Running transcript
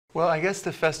Well, I guess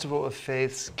the Festival of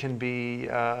Faiths can be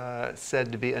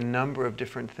said to be a number of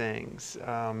different things.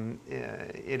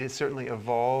 It has certainly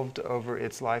evolved over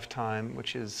its lifetime,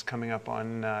 which is coming up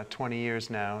on 20 years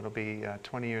now. It'll be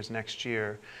 20 years next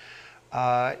year,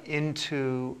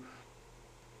 into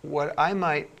what I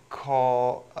might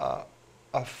call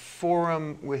a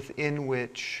forum within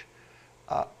which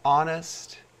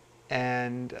honest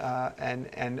and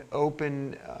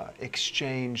open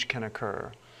exchange can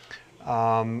occur.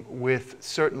 With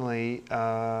certainly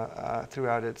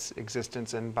throughout its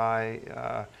existence and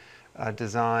by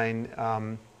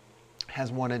design,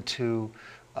 has wanted to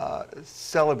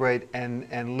celebrate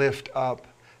and lift up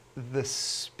the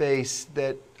space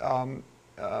that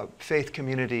faith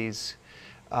communities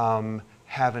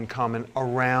have in common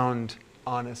around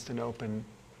honest and open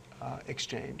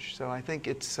exchange. So I think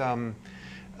it's a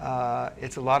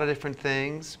lot of different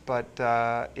things, but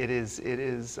it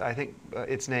is. I think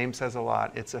its name says a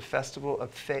lot. It's a festival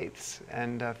of faiths,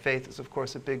 and faith is, of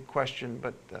course, a big question,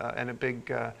 but and a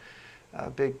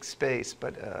big space.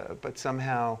 But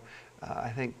somehow, I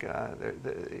think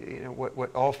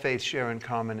what all faiths share in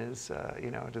common is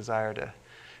a desire to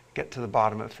get to the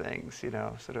bottom of things.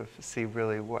 Sort of see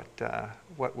really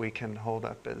what we can hold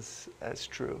up as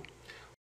true.